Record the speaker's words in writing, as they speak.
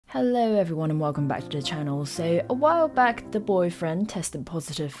Hello everyone and welcome back to the channel. So a while back the boyfriend tested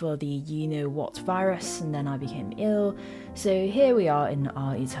positive for the you-know-what virus and then I became ill, so here we are in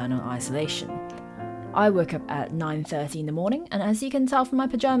our eternal isolation. I woke up at 9:30 in the morning and as you can tell from my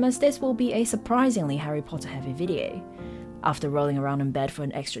pyjamas this will be a surprisingly Harry Potter heavy video. After rolling around in bed for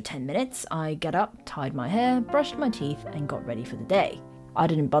an extra 10 minutes, I got up, tied my hair, brushed my teeth and got ready for the day. I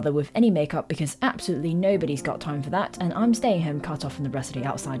didn't bother with any makeup because absolutely nobody's got time for that and I'm staying home cut off from the rest of the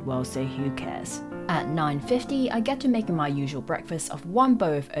outside world, so who cares. At 9:50 I get to making my usual breakfast of one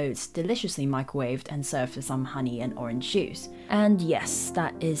bowl of oats deliciously microwaved and served with some honey and orange juice. And yes,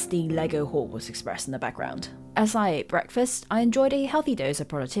 that is the Lego Hogwarts Express in the background. As I ate breakfast, I enjoyed a healthy dose of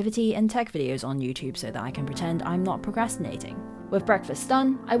productivity and tech videos on YouTube so that I can pretend I'm not procrastinating. With breakfast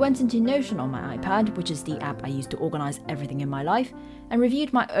done, I went into Notion on my iPad, which is the app I use to organise everything in my life, and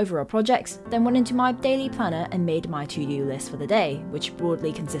reviewed my overall projects, then went into my daily planner and made my to-do list for the day, which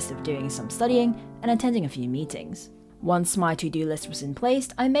broadly consists of doing some studying and attending a few meetings. Once my to-do list was in place,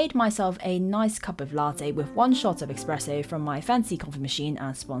 I made myself a nice cup of latte with one shot of espresso from my fancy coffee machine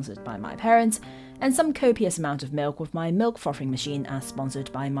as sponsored by my parents, and some copious amount of milk with my milk frothing machine as sponsored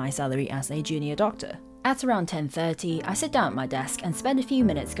by my salary as a junior doctor. At around 10:30, I sit down at my desk and spend a few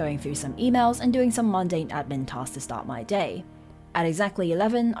minutes going through some emails and doing some mundane admin tasks to start my day. At exactly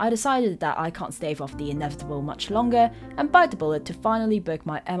 11, I decided that I can't stave off the inevitable much longer and bite the bullet to finally book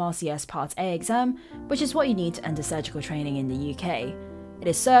my MRCS Part A exam, which is what you need to enter surgical training in the UK. It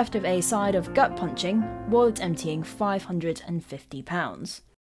is served with a side of gut punching, wallet emptying £550.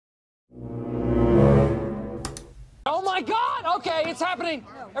 Oh my god! Okay, it's happening!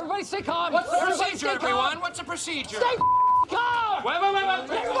 Everybody stay calm! What's the procedure, everyone? What's the procedure? Stay calm! Wait. Everybody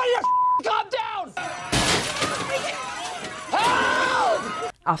calm down! Help!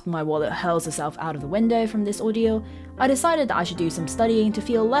 After my wallet hurls herself out of the window from this ordeal, I decided that I should do some studying to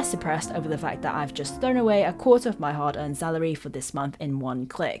feel less depressed over the fact that I've just thrown away a quarter of my hard-earned salary for this month in one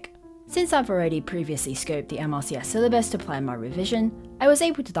click. Since I've already previously scoped the MRCS syllabus to plan my revision, I was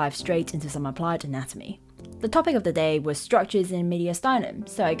able to dive straight into some applied anatomy. The topic of the day was structures in mediastinum,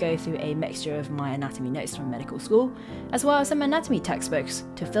 so I go through a mixture of my anatomy notes from medical school, as well as some anatomy textbooks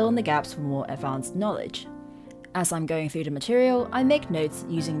to fill in the gaps for more advanced knowledge. As I'm going through the material, I make notes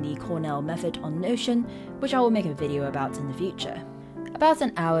using the Cornell method on Notion, which I will make a video about in the future. About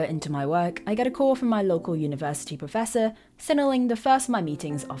an hour into my work, I get a call from my local university professor, signalling the first of my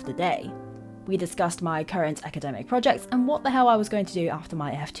meetings of the day. We discussed my current academic projects and what the hell I was going to do after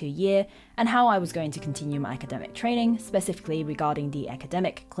my F2 year, and how I was going to continue my academic training, specifically regarding the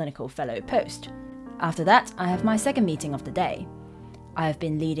academic clinical fellow post. After that, I have my second meeting of the day. I have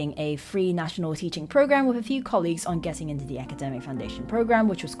been leading a free national teaching program with a few colleagues on getting into the Academic Foundation program,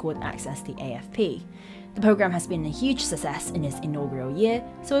 which was called Access the AFP. The program has been a huge success in its inaugural year,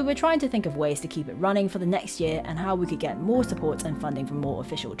 so we were trying to think of ways to keep it running for the next year and how we could get more support and funding from more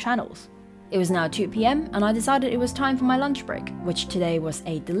official channels. It was now 2 PM and I decided it was time for my lunch break, which today was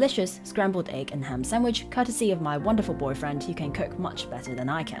a delicious scrambled egg and ham sandwich courtesy of my wonderful boyfriend who can cook much better than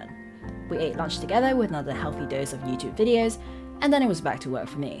I can. We ate lunch together with another healthy dose of YouTube videos, and then it was back to work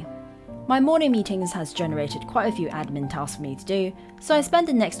for me. My morning meetings has generated quite a few admin tasks for me to do, so I spent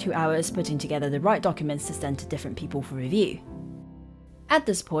the next 2 hours putting together the right documents to send to different people for review. At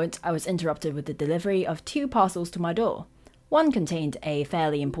this point, I was interrupted with the delivery of 2 parcels to my door. One contained a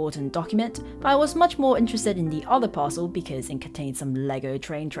fairly important document, but I was much more interested in the other parcel because it contained some Lego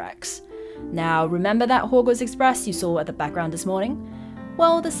train tracks. Now, remember that Hogwarts Express you saw at the background this morning?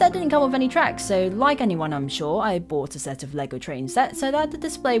 Well, the set didn't come with any tracks, so like anyone I'm sure, I bought a set of Lego train sets so that the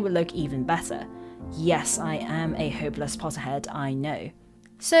display would look even better. Yes, I am a hopeless Potterhead, I know.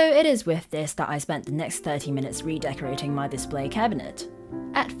 So it is with this that I spent the next 30 minutes redecorating my display cabinet.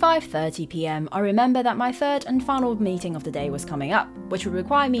 At 5:30 PM, I remember that my third and final meeting of the day was coming up, which would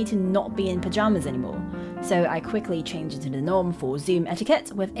require me to not be in pyjamas anymore, so I quickly changed into the norm for Zoom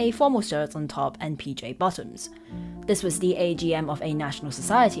etiquette with a formal shirt on top and PJ bottoms. This was the AGM of a national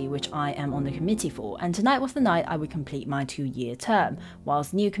society which I am on the committee for, and tonight was the night I would complete my 2-year term,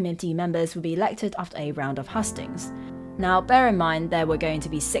 whilst new committee members would be elected after a round of hustings. Now bear in mind there were going to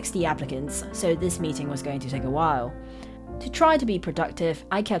be 60 applicants, so this meeting was going to take a while. To try to be productive,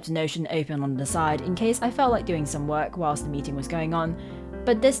 I kept Notion open on the side in case I felt like doing some work whilst the meeting was going on,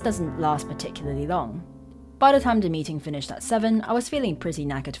 but this doesn't last particularly long. By the time the meeting finished at 7, I was feeling pretty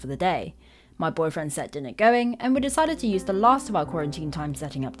knackered for the day. My boyfriend set dinner going, and we decided to use the last of our quarantine time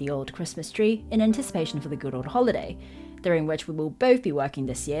setting up the old Christmas tree in anticipation for the good old holiday, during which we will both be working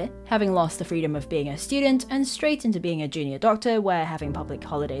this year, having lost the freedom of being a student and straight into being a junior doctor where having public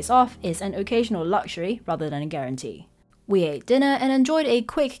holidays off is an occasional luxury rather than a guarantee. We ate dinner and enjoyed a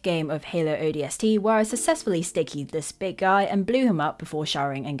quick game of Halo ODST where I successfully stickied this big guy and blew him up before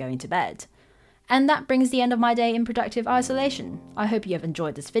showering and going to bed. And that brings the end of my day in productive isolation. I hope you have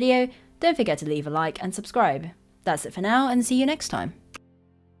enjoyed this video. Don't forget to leave a like and subscribe. That's it for now, and see you next time.